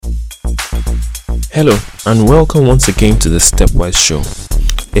Hello, and welcome once again to the Stepwise Show,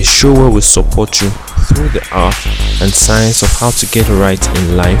 a show where we support you through the art and science of how to get right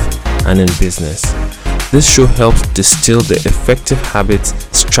in life and in business. This show helps distill the effective habits,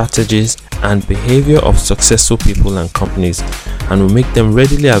 strategies, and behavior of successful people and companies, and will make them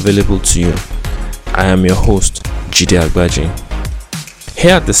readily available to you. I am your host, Jide Agbaji.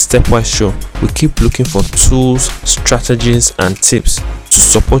 Here at the Stepwise Show, we keep looking for tools, strategies, and tips to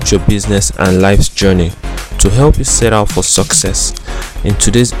support your business and life's journey to help you set out for success. In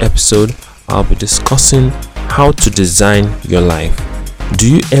today's episode, I'll be discussing how to design your life. Do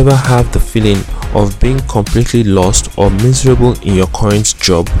you ever have the feeling of being completely lost or miserable in your current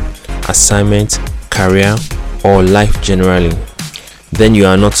job, assignment, career, or life generally? Then you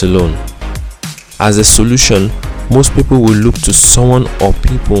are not alone. As a solution, most people will look to someone or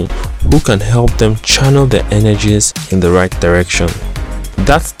people who can help them channel their energies in the right direction.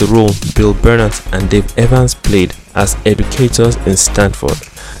 That's the role Bill Burnett and Dave Evans played as educators in Stanford.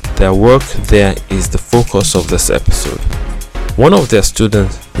 Their work there is the focus of this episode. One of their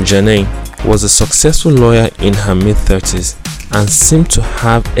students, Janae, was a successful lawyer in her mid-30s and seemed to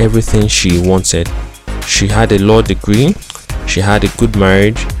have everything she wanted. She had a law degree, she had a good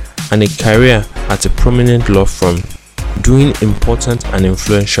marriage, and a career at a prominent law firm, doing important and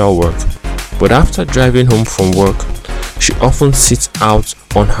influential work. But after driving home from work, she often sits out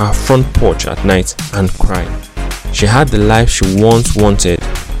on her front porch at night and cried. She had the life she once wanted,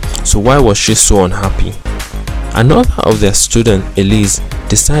 so why was she so unhappy? Another of their students, Elise,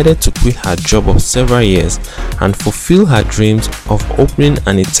 decided to quit her job of several years and fulfill her dreams of opening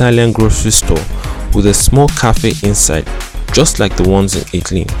an Italian grocery store with a small cafe inside, just like the ones in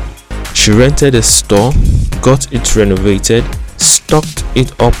Italy. She rented a store, got it renovated, stocked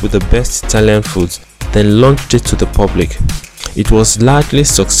it up with the best Italian foods, then launched it to the public. It was largely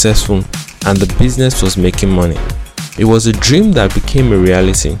successful and the business was making money. It was a dream that became a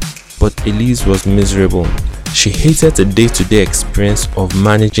reality, but Elise was miserable. She hated the day-to-day experience of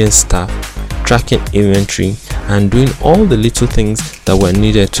managing staff, tracking inventory, and doing all the little things that were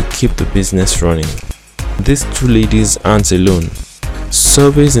needed to keep the business running. These two ladies aren't alone.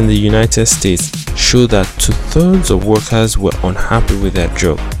 Surveys in the United States show that 2/3 of workers were unhappy with their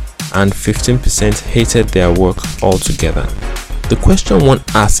job and 15% hated their work altogether. The question one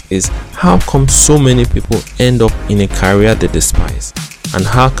asks is, how come so many people end up in a career they despise? And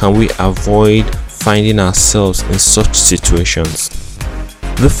how can we avoid finding ourselves in such situations?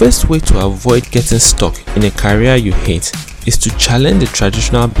 The first way to avoid getting stuck in a career you hate is to challenge the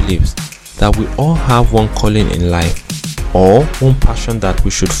traditional beliefs that we all have one calling in life or one passion that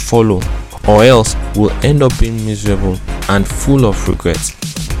we should follow, or else we'll end up being miserable and full of regrets.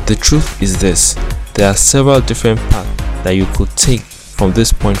 The truth is this: there are several different paths that you could take from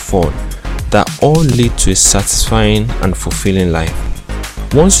this point forward that all lead to a satisfying and fulfilling life.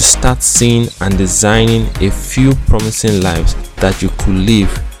 Once you start seeing and designing a few promising lives that you could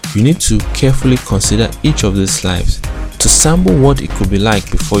live, you need to carefully consider each of these lives to sample what it could be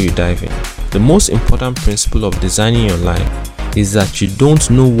like before you dive in. The most important principle of designing your life is that you don't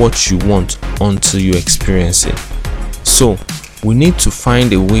know what you want until you experience it. So, we need to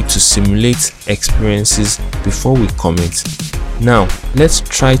find a way to simulate experiences before we commit. Now, let's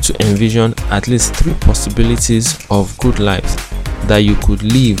try to envision at least 3 possibilities of good lives that you could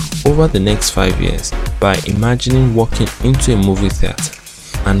live over the next 5 years by imagining walking into a movie theater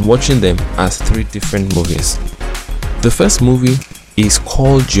and watching them as 3 different movies. The first movie is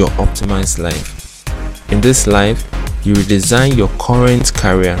called Your Optimized Life. In this life, you redesign your current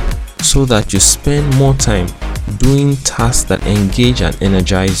career so that you spend more time doing tasks that engage and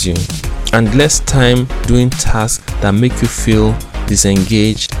energize you, and less time doing tasks that make you feel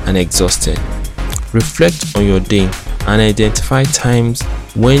disengaged and exhausted. Reflect on your day and identify times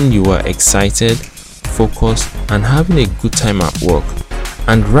when you are excited, focused, and having a good time at work,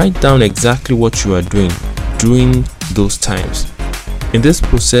 and write down exactly what you are doing during those times. In this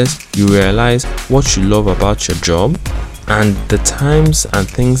process, you realize what you love about your job and the times and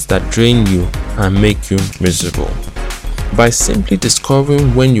things that drain you and make you miserable. By simply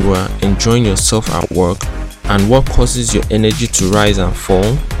discovering when you are enjoying yourself at work and what causes your energy to rise and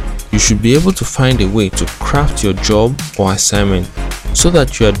fall, you should be able to find a way to craft your job or assignment so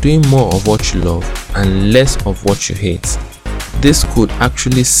that you are doing more of what you love and less of what you hate. This could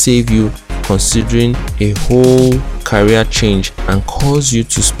actually save you considering a whole career change and cause you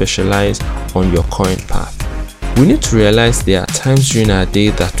to specialize on your current path. We need to realize there are times during our day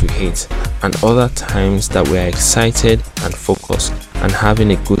that we hate and other times that we are excited and focused and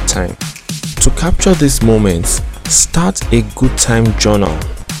having a good time. To capture these moments, start a good time journal.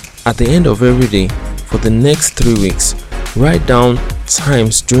 At the end of every day, for the next 3 weeks, write down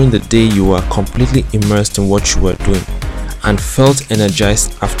times during the day you were completely immersed in what you were doing and felt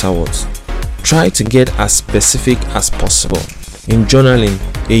energized afterwards. Try to get as specific as possible. In journaling,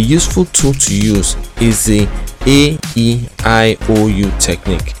 a useful tool to use is the AEIOU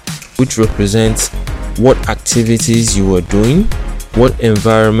technique, which represents what activities you were doing, what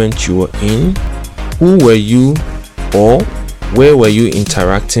environment you were in, who were you or where were you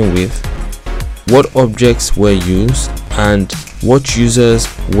interacting with, what objects were used, and what users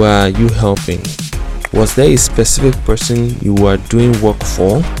were you helping. Was there a specific person you were doing work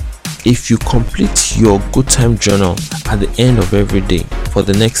for? If you complete your good time journal at the end of every day for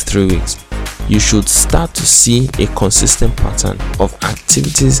the next 3 weeks, you should start to see a consistent pattern of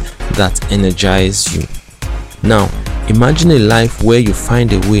activities that energize you. Now, imagine a life where you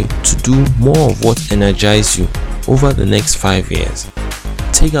find a way to do more of what energizes you over the next 5 years.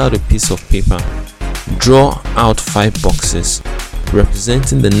 Take out a piece of paper, draw out 5 boxes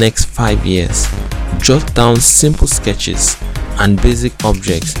representing the next 5 years. Jot down simple sketches and basic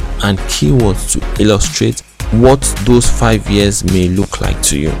objects and keywords to illustrate what those 5 years may look like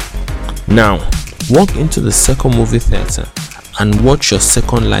to you. Now, walk into the second movie theater and watch your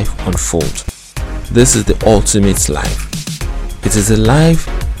second life unfold. This is the ultimate life. It is a life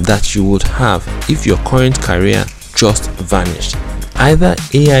that you would have if your current career just vanished. Either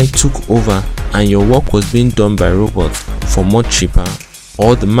AI took over and your work was being done by robots for much cheaper,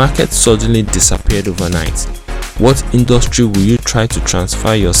 or the market suddenly disappeared overnight. What industry will you try to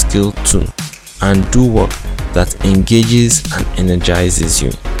transfer your skill to and do work that engages and energizes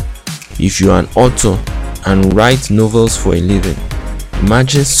you? If you are an author and write novels for a living,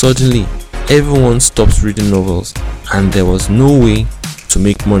 imagine suddenly everyone stops reading novels and there was no way to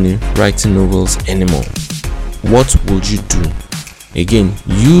make money writing novels anymore. What would you do? Again,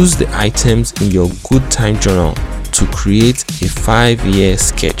 use the items in your good time journal to create a 5-year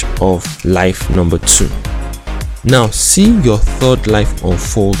sketch of life number 2. Now see your third life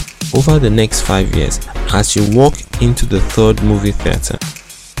unfold over the next 5 years as you walk into the third movie theater.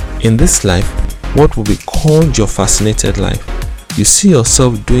 In this life, what will be called your fascinated life, you see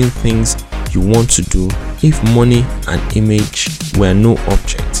yourself doing things you want to do if money and image were no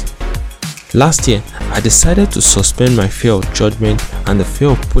object. Last year, I decided to suspend my fear of judgment and the fear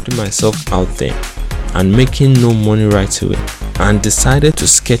of putting myself out there and making no money right away, and decided to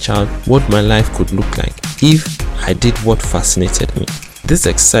sketch out what my life could look like if I did what fascinated me. This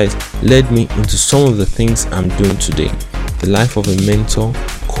exercise led me into some of the things I'm doing today: the life of a mentor,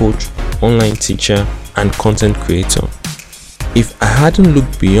 coach, online teacher, and content creator. If I hadn't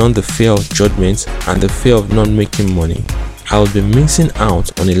looked beyond the fear of judgment and the fear of not making money, I would be missing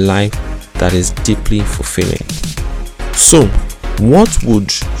out on a life that is deeply fulfilling. So, what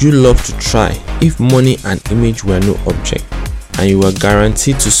would you love to try if money and image were no object, and you were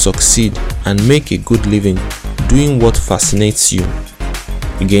guaranteed to succeed and make a good living doing what fascinates you?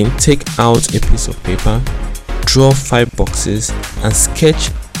 Again, take out a piece of paper, draw 5 boxes, and sketch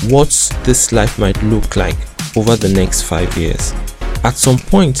what this life might look like over the next 5 years. At some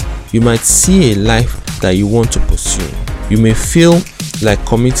point, you might see a life that you want to pursue. You may feel like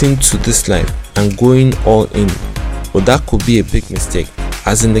committing to this life and going all in, but that could be a big mistake,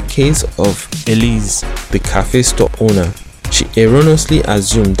 as in the case of Elise, the cafe store owner. She erroneously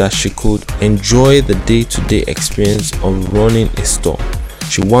assumed that she could enjoy the day-to-day experience of running a store.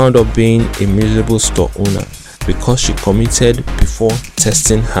 She wound up being a miserable store owner because she committed before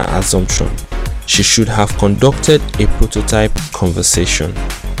testing her assumption. She should have conducted a prototype conversation.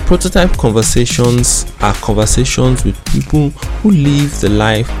 Prototype conversations are conversations with people who live the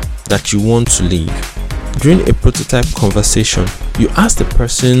life that you want to live. During a prototype conversation, you ask the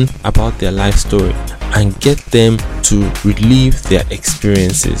person about their life story and get them to relive their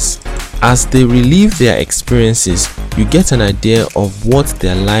experiences. As they relive their experiences, you get an idea of what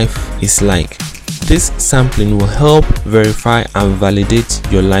their life is like. This sampling will help verify and validate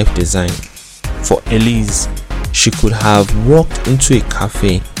your life design. For Elise, she could have walked into a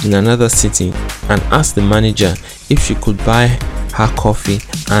cafe in another city and asked the manager if she could buy her coffee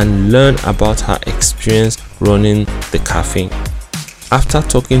and learn about her experience running the cafe. After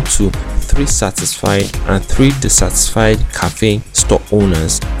talking to 3 satisfied and 3 dissatisfied cafe store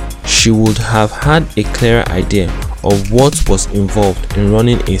owners, she would have had a clearer idea of what was involved in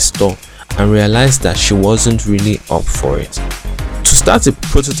running a store and realized that she wasn't really up for it. To start a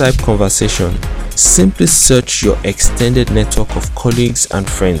prototype conversation, simply search your extended network of colleagues and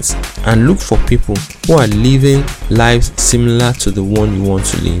friends and look for people who are living lives similar to the one you want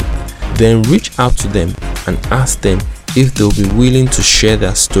to live. Then reach out to them and ask them if they'll be willing to share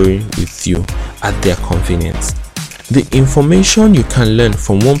their story with you at their convenience. The information you can learn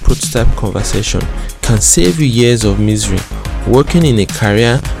from one prototype conversation can save you years of misery working in a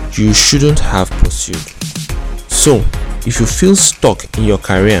career you shouldn't have pursued. So, if you feel stuck in your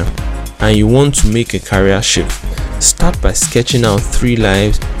career and you want to make a career shift, start by sketching out 3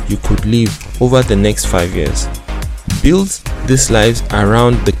 lives you could live over the next 5 years. Build these lives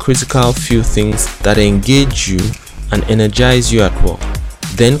around the critical few things that engage you and energize you at work.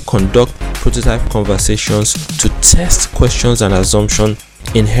 Then conduct prototype conversations to test questions and assumptions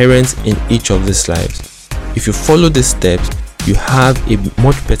inherent in each of these lives. If you follow these steps, you have a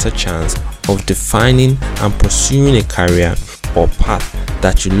much better chance of defining and pursuing a career or path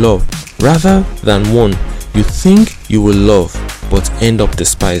that you love rather than one you think you will love but end up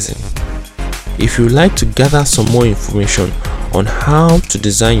despising. If you would like to gather some more information on how to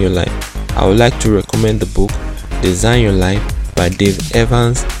design your life, I would like to recommend the book Design Your Life by Dave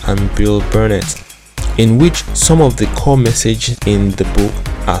Evans and Bill Burnett, in which some of the core messages in the book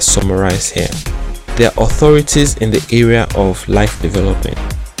are summarized here. They are authorities in the area of life development.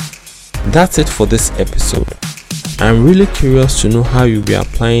 That's it for this episode. I'm really curious to know how you'll be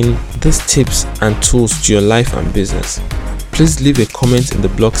applying these tips and tools to your life and business. Please leave a comment in the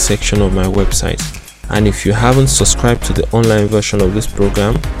blog section of my website. And if you haven't subscribed to the online version of this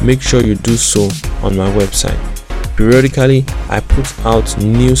program, make sure you do so on my website. Periodically, I put out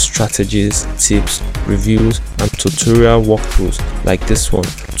new strategies, tips, reviews, and tutorial walkthroughs like this one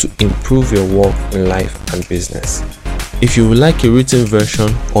to improve your work in life and business. If you would like a written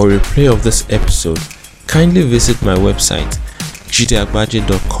version or replay of this episode, kindly visit my website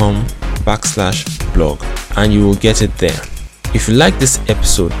jideagbaje.com/blog and you will get it there. If you like this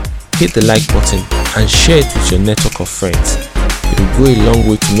episode, hit the like button and share it with your network of friends. It will go a long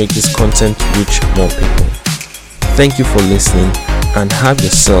way to make this content reach more people. Thank you for listening and have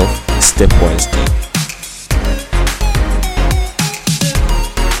yourself a stepwise day.